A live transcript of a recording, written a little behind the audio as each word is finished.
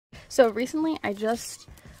So recently I just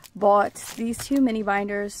bought these two mini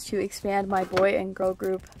binders to expand my boy and girl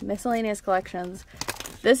group miscellaneous collections.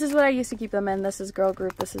 This is what I used to keep them in. This is girl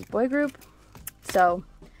group, this is boy group. So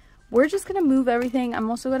we're just gonna move everything. I'm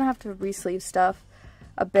also gonna have to re-sleeve stuff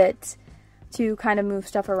a bit to kind of move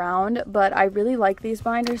stuff around, but I really like these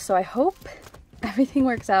binders, so I hope everything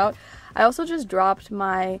works out. I also just dropped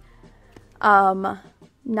my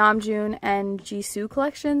Namjoon and Jisoo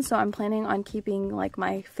collection, so I'm planning on keeping like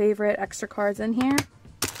my favorite extra cards in here.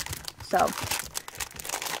 So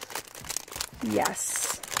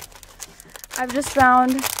yes, I've just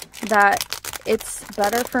found that it's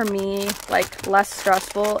better for me, like less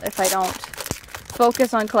stressful, if I don't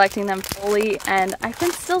focus on collecting them fully, and I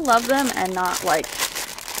can still love them and not like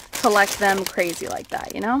collect them crazy like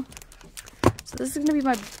that, you know? So this is gonna be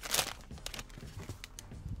my,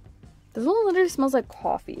 this one literally smells like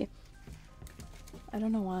coffee. I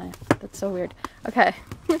don't know why, that's so weird. Okay,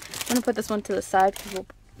 I'm gonna put this one to the side because we'll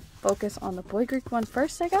focus on the boy group one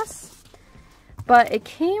first, I guess. But it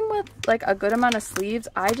came with like a good amount of sleeves.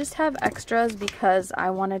 I just have extras because I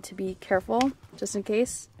wanted to be careful just in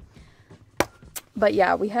case. But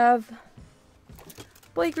yeah, we have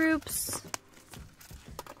boy groups.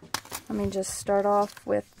 Let me just start off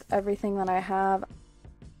with everything that I have.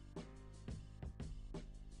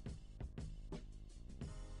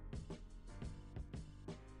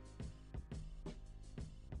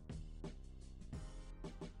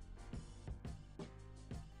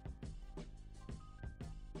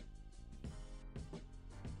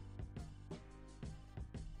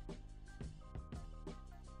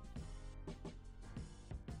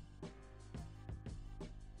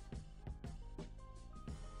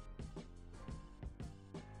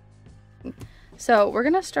 So we're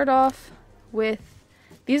gonna start off with,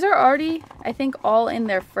 these are already, I think, all in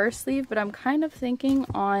their first sleeve, but I'm kind of thinking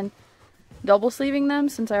on double sleeving them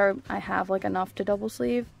since I have like enough to double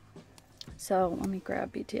sleeve. So let me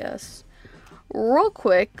grab BTS real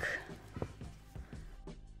quick.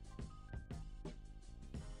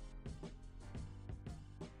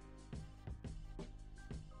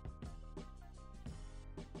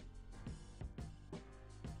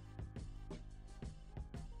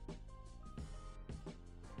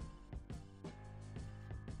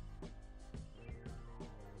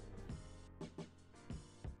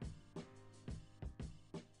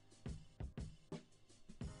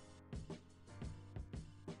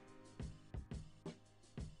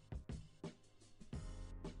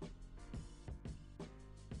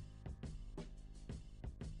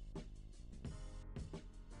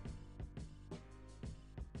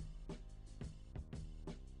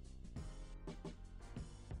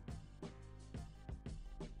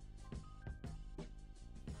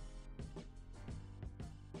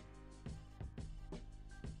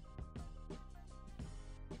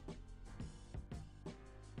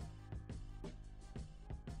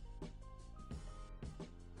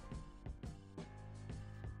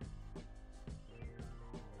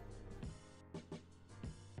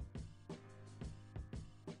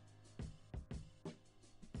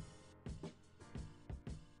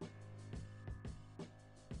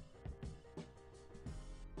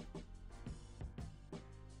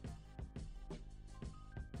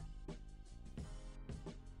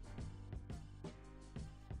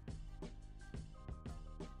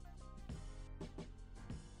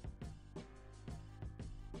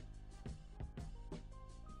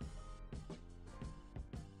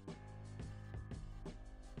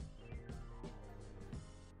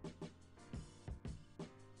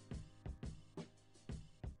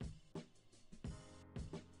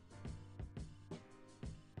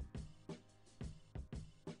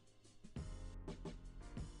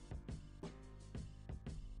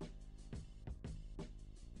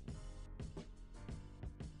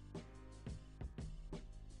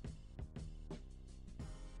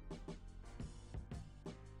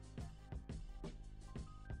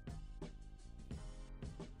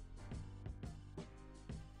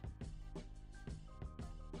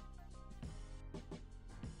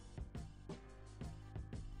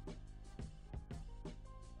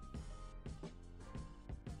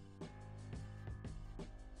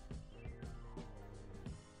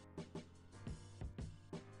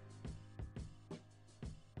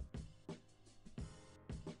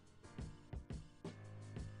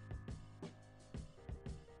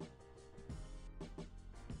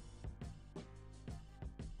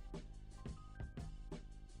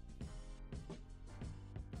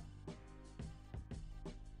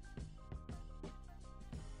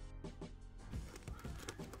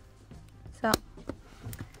 So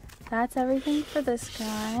that's everything for this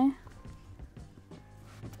guy.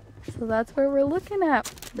 So that's where we're looking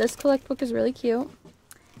at. This collect book is really cute.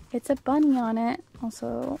 It's a bunny on it,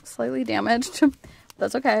 also slightly damaged.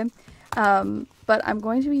 That's okay. But I'm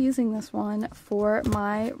going to be using this one for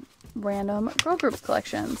my random girl groups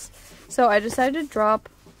collections. So I decided to drop,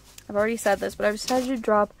 I've already said this, but I've decided to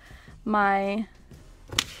drop my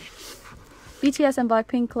BTS and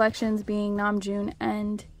Blackpink collections, being Namjoon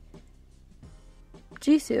and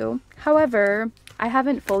Jisoo. However, I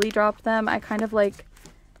haven't fully dropped them. I kind of like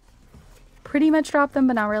pretty much dropped them,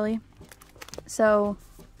 but not really. So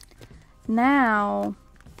now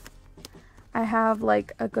I have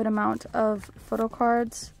like a good amount of photo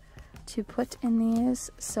cards to put in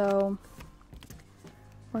these, so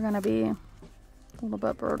we're gonna be a little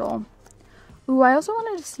bit brutal. Ooh, I also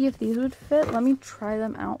wanted to see if these would fit. Let me try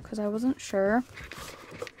them out because I wasn't sure.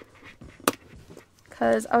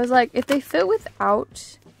 Because I was like, if they fit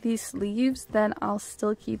without these sleeves, then I'll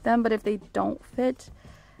still keep them. But if they don't fit,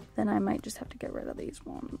 then I might just have to get rid of these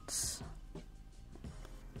ones.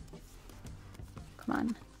 Come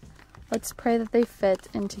on. Let's pray that they fit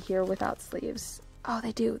into here without sleeves. Oh,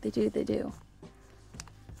 they do. They do. They do.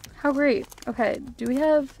 How great. Okay, do we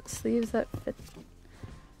have sleeves that fit?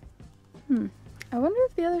 I wonder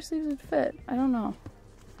if the other sleeves would fit. I don't know.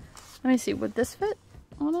 Let me see. Would this fit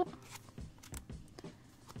on it?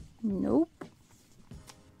 Nope.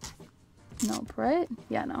 Nope, right?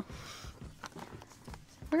 Yeah, no.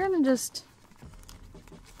 We're gonna just...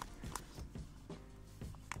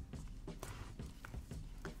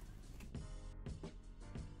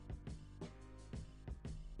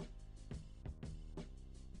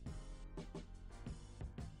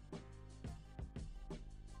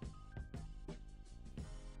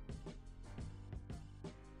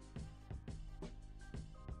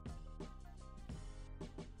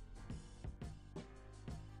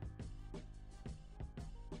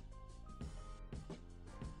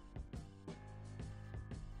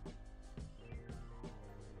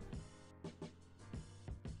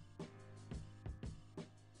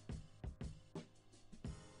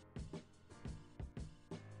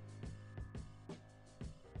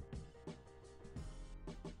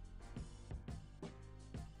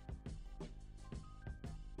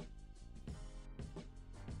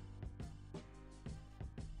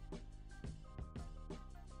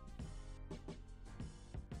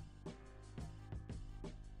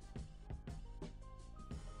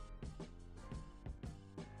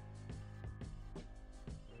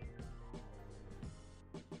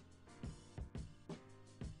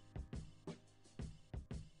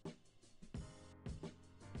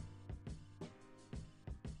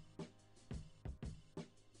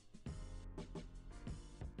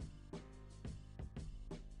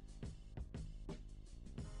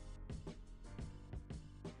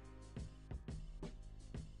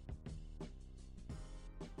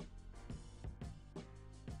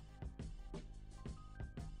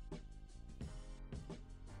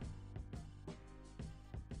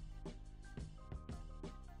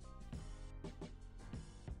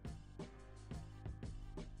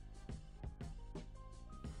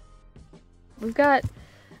 We've got,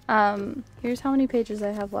 here's how many pages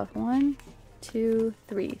I have left. 1, 2,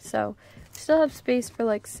 3. So we still have space for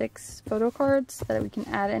like 6 photo cards that we can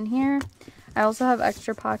add in here. I also have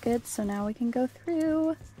extra pockets, so now we can go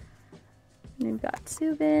through. And we've got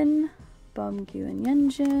Subin, Bumgyu and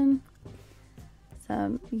Yeonjun,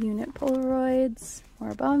 some unit Polaroids,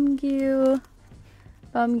 more Bumgyu,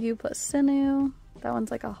 Bumgyu plus Sinu. That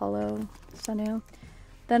one's like a hollow Sinu.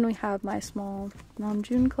 Then we have my small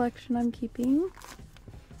Namjoon collection I'm keeping.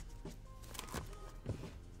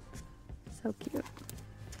 So cute.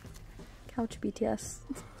 Couch BTS.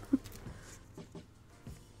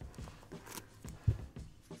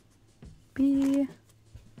 B.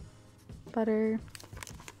 Butter.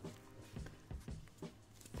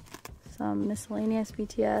 Some miscellaneous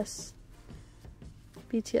BTS.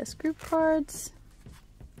 BTS group cards.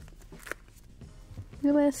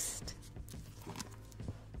 Newest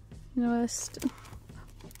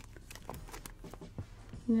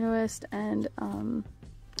and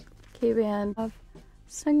K-Band of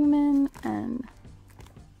Seungmin and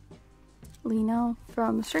Lino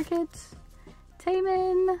from Stray Kids,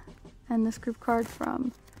 Taemin, and this group card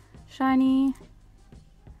from SHINee,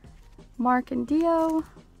 Mark and Dio.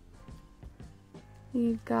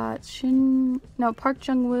 We've got Park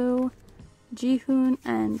Jung-woo, Jihoon,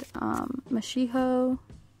 and Mashiho.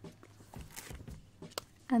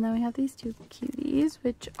 And then we have these 2 cuties,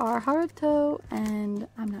 which are Haruto and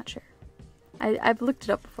I'm not sure. I've looked it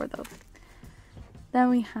up before though. Then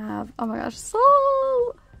we have, oh my gosh,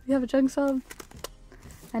 Soul! We have a Jungsub.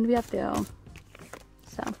 And we have Theo.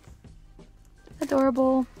 So,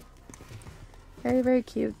 adorable. Very, very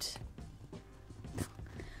cute.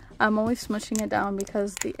 I'm always smushing it down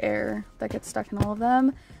because the air that gets stuck in all of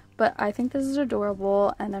them. But I think this is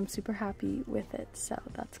adorable and I'm super happy with it. So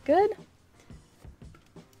that's good.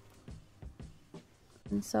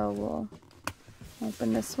 And so we'll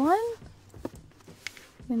open this one.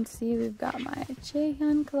 You can see we've got my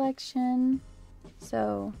Jaehyun collection.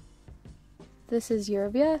 So this is Year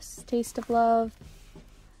of Yes, Taste of Love.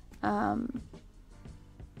 Eyes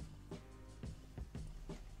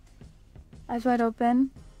Wide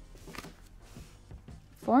Open.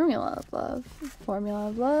 Formula of Love. Formula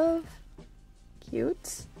of Love.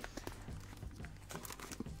 Cute.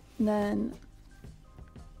 And then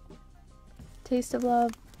Taste of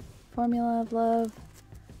Love. Formula of Love.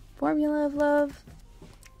 Formula of Love.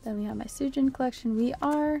 Then we have my Sujin collection. We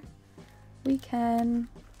Are. We Can.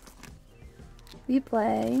 We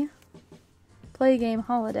Play. Play Game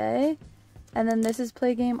Holiday. And then this is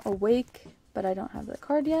Play Game Awake, but I don't have the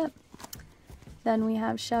card yet. Then we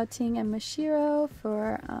have Shouting and Mashiro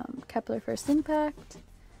for Kepler First Impact.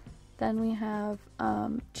 Then we have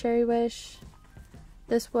Cherry Wish.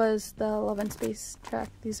 This was the Love and Space track.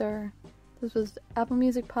 This was Apple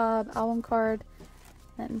Music Pop, album card,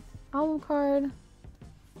 and album card.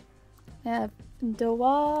 I have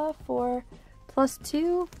Dowa for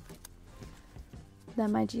 +2.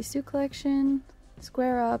 Then my Jisoo collection,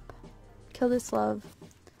 Square Up, Kill This Love,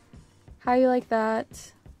 How You Like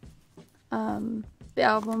That. The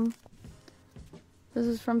album. This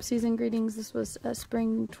is from Season Greetings. This was a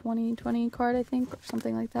Spring 2020 card, I think, or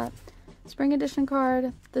something like that. Spring edition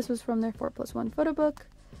card. This was from their 4+1 photo book.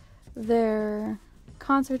 Their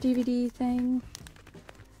concert DVD thing.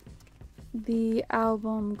 The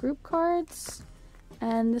album group cards.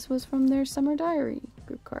 And this was from their Summer Diary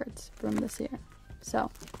group cards from this year. So,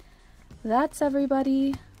 that's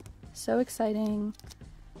everybody. So exciting.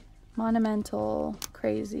 Monumental.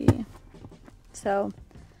 Crazy. So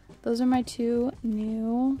those are my 2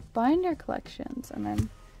 new binder collections and I'm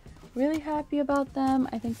really happy about them.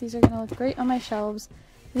 I think these are going to look great on my shelves.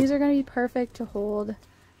 These are going to be perfect to hold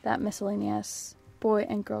that miscellaneous boy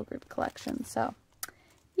and girl group collection. So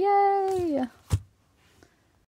yay!